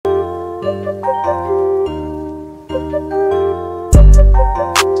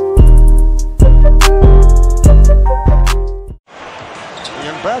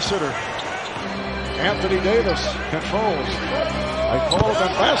ambassador. Anthony Davis controls. They call him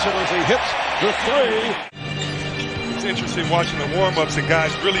ambassador as he hits the three. It's interesting watching the warm-ups and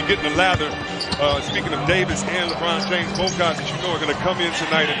guys really getting the lather. Speaking of Davis and LeBron James, both guys that you know are going to come in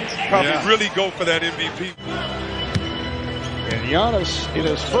tonight and probably really go for that MVP. And Giannis in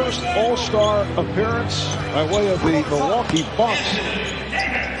his first All-Star appearance by way of the Milwaukee Bucks.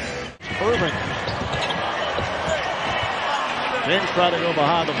 Irving. James trying to go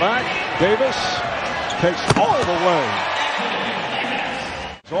behind the back. Davis takes all the way.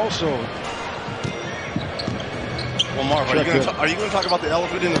 It's also. Well, Marv, are you going to talk about the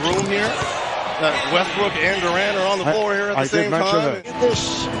elephant in the room here? That Westbrook and Durant are on the floor here at the same time? In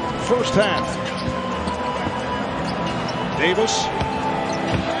this first half. Davis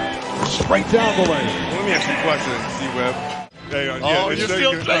straight down the lane. Let me ask you a question, C-Web. Hey, you're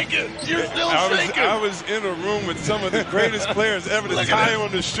still shaking. You're still shaking. I was in a room with some of the greatest players ever to tie on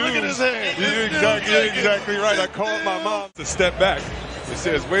the shoes. Look at his hand. You're exactly right. I called my mom to step back. It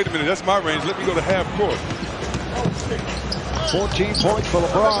says, wait a minute, that's my range. Let me go to half court. 14 points for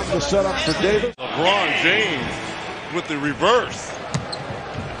LeBron to set up for Davis. LeBron James with the reverse.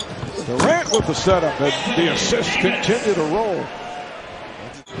 Durant with the setup, and the assists continue to roll.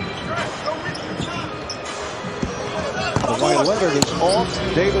 Kawhi Leonard is off.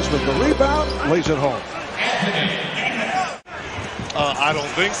 Davis with the rebound, lays it home. I don't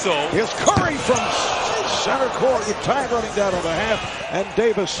think so. Here's Curry from center court with time running down on the half, and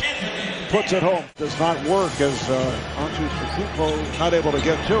Davis puts it home. Does not work as Antetokounmpo not able to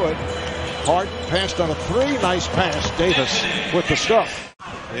get to it. Harden passed on a three. Nice pass. Davis with the stuff.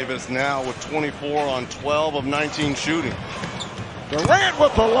 Davis now with 24 on 12 of 19 shooting. Durant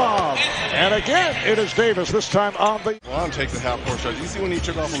with the lob. And again, it is Davis, this time on the... LeBron takes the half-court shot. You see when he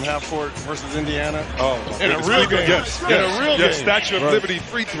took off from half-court versus Indiana? Oh, in a real game. Yes. In a real game. Statue of Liberty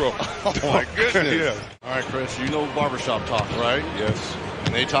free throw. Oh, my goodness. All right, Chris, you know barbershop talk, right? Yes.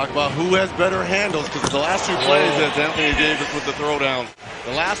 And they talk about who has better handles, because the last two plays, that's Anthony Davis with the throwdown.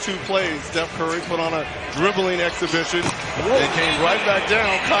 The last two plays, Steph Curry put on a dribbling exhibition. They came right back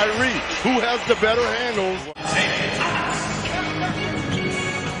down. Kyrie, who has the better handles?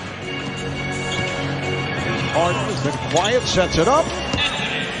 Harden has been quiet, sets it up.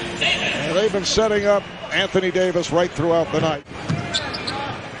 And they've been setting up Anthony Davis right throughout the night.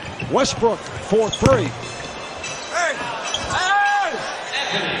 Westbrook for three.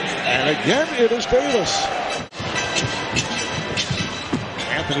 And again, it is Davis.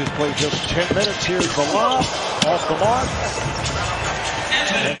 Anthony's played just 10 minutes. Here's the lob, off the mark.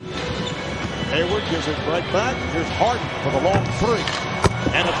 Hayward gives it right back. Here's Harden for the long three.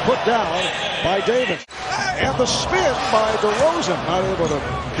 And it's put down by Davis. And the spin by DeRozan, not able to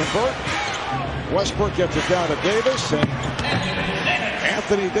convert. Westbrook gets it down to Davis, and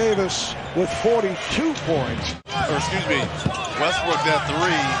Anthony Davis with 42 points. Or excuse me, Westbrook that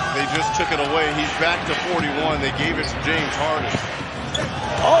three, they just took it away. He's back to 41. They gave it to James Harden.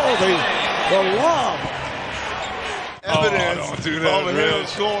 Oh, the lob. Evidence don't do that, of him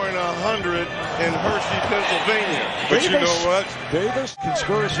scoring 100 in Hershey, Pennsylvania. But Davis, you know what? Davis,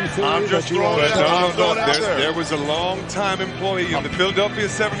 conspiracy theory. I'm just throwing it out. There was a long-time employee in the Philadelphia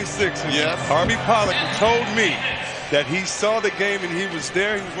 76ers, yes, Harvey Pollack, who told me that he saw the game and he was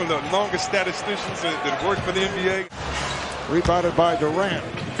there. He was one of the longest statisticians that worked for the NBA. Rebounded by Durant.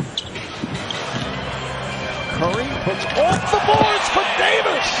 Curry puts off the boards for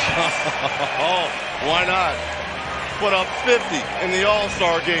Davis. Oh, why not? Put up 50 in the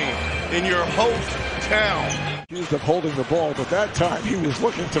All-Star game in your host town. Accused of holding the ball, but that time he was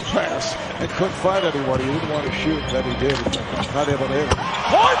looking to pass and couldn't find anyone. He didn't want to shoot, that he did. Not able to hit it.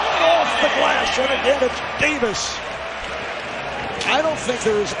 Harden off the glass, and again it's Davis. I don't think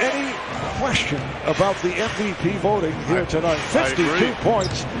there is any question about the MVP voting here tonight. 52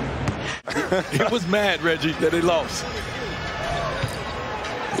 points. He was mad, Reggie, that he lost.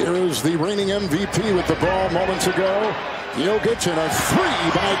 Here is the reigning MVP with the ball moments ago. Jokic and a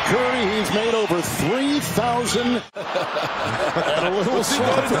three by Curry. He's made over 3,000. And a little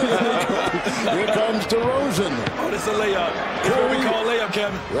soft. Here comes DeRozan. Oh, this is a layup. That's what we call layup,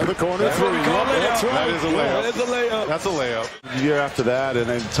 Kevin. At the corner That's three. what we call layup. That's right. That is a layup. That is a layup. That's a layup. The year after that, and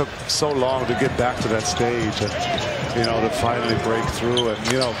it took so long to get back to that stage, and to finally break through. And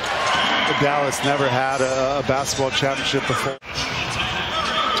Dallas never had a basketball championship before.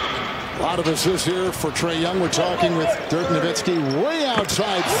 A lot of assists here for Trae Young. We're talking with Dirk Nowitzki. Way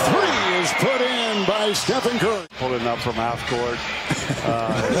outside. Three is put in by Stephen Curry. Pulling up from half court.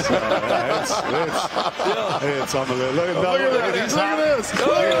 It's unbelievable. Look at this. Oh,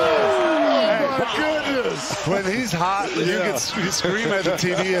 goodness. When he's hot, you scream at the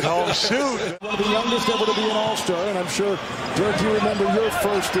TV at home, shoot. One of the youngest ever to be an All-Star, and I'm sure, George, you remember your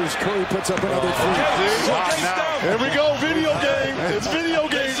first as Curry puts up another three. Here we go, video game. It's video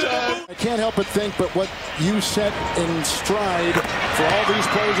game time. I can't help but think, but what you set in stride for all these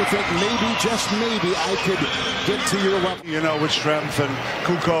players to think maybe, just maybe, I could get to your level. You know, with Strempf and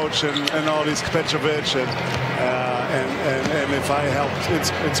Kukoc and all these Petrovic and if I helped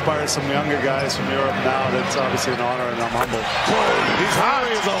inspire some younger guys from Europe now, that's obviously an honor, and I'm humbled. He's high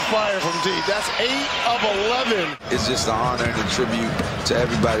is on fire from deep. That's 8 of 11. It's just an honor and a tribute to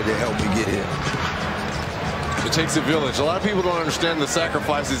everybody that helped me get here. It takes a village. A lot of people don't understand the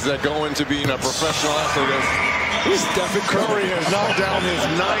sacrifices that go into being a professional athlete. Stephen Curry has knocked down his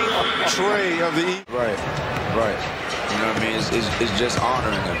 9th tray of the evening. Right. You know what I mean? It's just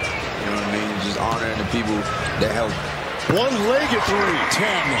honoring them. You know what I mean? It's just honoring the people that helped. One-legged three. 10.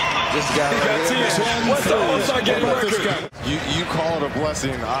 This guy right here. What's the game record? You call it a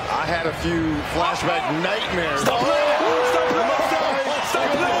blessing. I had a few flashback nightmares. Stop playing with this man.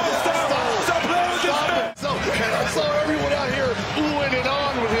 And I saw everyone out here oohing and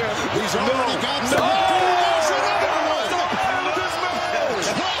on with him. He's already got some.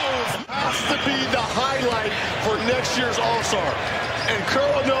 Has to be the highlight for next year's All-Star. And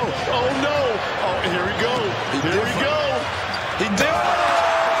Curl, no. Oh, no. Oh, here we go. Here we go. He did it.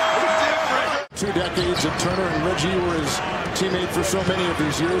 2 decades of Turner and Reggie were his teammate for so many of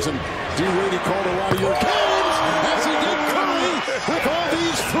these years, and D. Wade, he called a lot of your games as he did Curry with all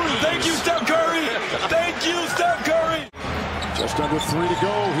these threes. Thank you, Steph Curry. Thank you, Steph Curry. Just under 3 to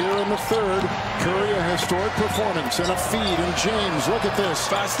go here in the third. Curry, a historic performance and a feed, and James, look at this.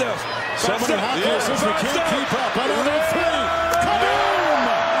 Fast Steph. So many hot misses, we can't keep up. Another three. Kaboom!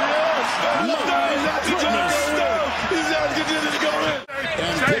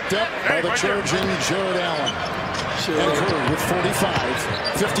 And picked up by the Trojan Jared Allen. And Curry with 45.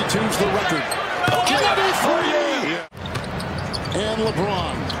 52's the record. Another three! And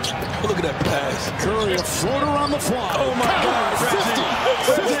LeBron. Look at that pass. Curry, a floater on the fly. Oh, my God.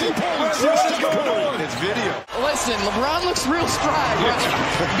 50 points. What's going on? It's video. Listen, LeBron looks real spry.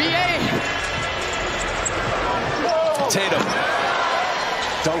 BA. Tatum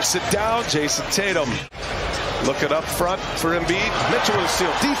dunks it down. Jason Tatum looking up front for Embiid. Mitchell will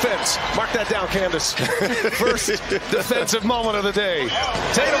steal. Defense. Mark that down, Candace. First defensive moment of the day.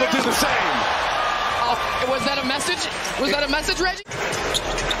 Tatum will do the same. Was that a message? Was that a message, Reggie?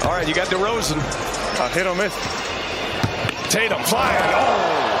 All right, you got DeRozan. Hit or miss. Tatum flying.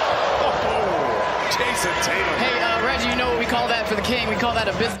 Jason Tatum. Hey, Reggie, you know what we call that for the king? We call that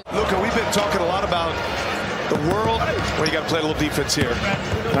a business. Luka, we've been talking a lot about the world. Well, you got to play a little defense here.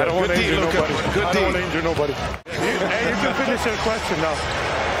 I don't want to injure nobody. Good I don't want to injure nobody. Hey, you can finish your question now.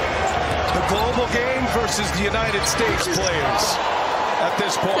 The global game versus the United States players at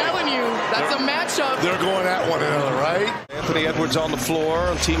this point. I'm telling you, that's a matchup. They're going at one another, right? Anthony Edwards on the floor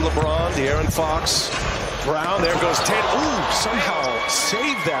on Team LeBron. De'Aaron Fox. Brown. There goes Tatum. Ooh, somehow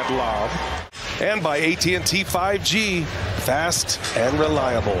saved that lob. And by AT&T 5G, fast and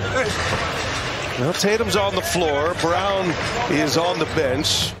reliable. Well, Tatum's on the floor. Brown is on the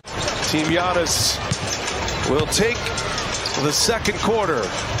bench. Team Giannis will take the second quarter.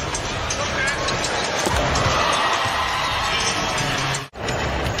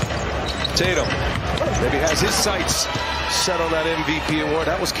 Tatum maybe has his sights set on that MVP award.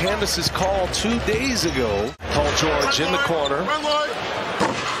 That was Candace's call 2 days ago. Paul George in the corner.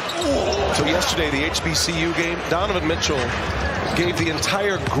 So yesterday, the HBCU game, Donovan Mitchell gave the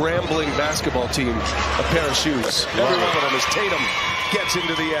entire Grambling basketball team a pair of shoes. Every one of them as Tatum gets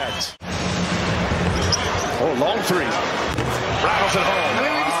into the act. Oh, long three. Rattles it home. I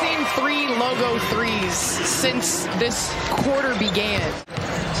mean, we've seen 3 logo threes since this quarter began.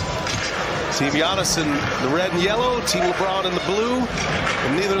 Team Giannis in the red and yellow, Team LeBron in the blue,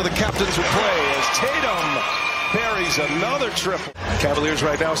 and neither of the captains will play as Tatum buries another triple. Cavaliers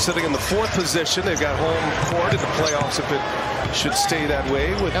right now sitting in the 4th position. They've got home court in the playoffs if it should stay that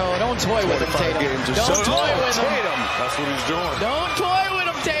way. With no, don't toy with him, Tatum. Games or don't so. toy with him. Tatum. That's what he's doing. Don't toy with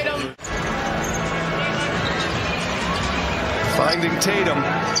him, Tatum. Finding Tatum.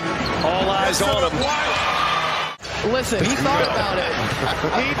 All eyes on him. Listen, he thought about it.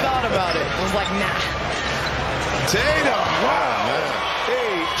 He thought about it. Was like, nah. Tatum. Wow.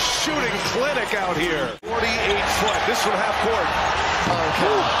 A shooting clinic out here. 48-foot. This from half court.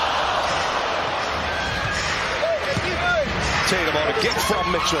 Okay. Tatum on a get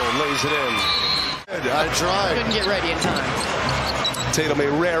from Mitchell. Lays it in. I tried. Couldn't get ready in time. Tatum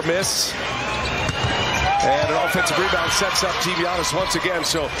a rare miss. And an offensive rebound sets up Team Giannis once again.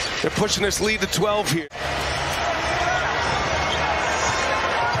 So they're pushing this lead to 12 here.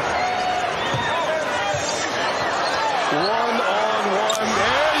 One-on-one.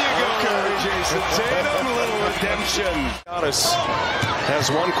 There you go, Jason Tatum. A little redemption. Giannis has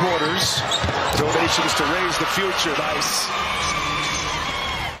 1/4. Donations to raise the future. Nice.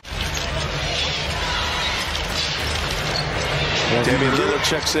 Damian Lillard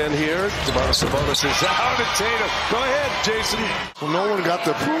checks in here. Sabonis is out and Tatum. Go ahead, Jason. Well, no one got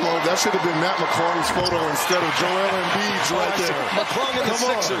the promo. That should have been Matt McClung's photo instead of Joel Embiid's right there. McClung and the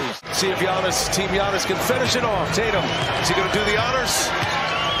Sixers. See if Team Giannis can finish it off. Tatum, is he going to do the honors?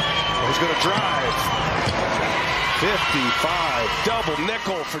 Or he's going to drive. 55, double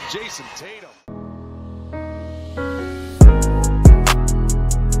nickel for Jason Tatum.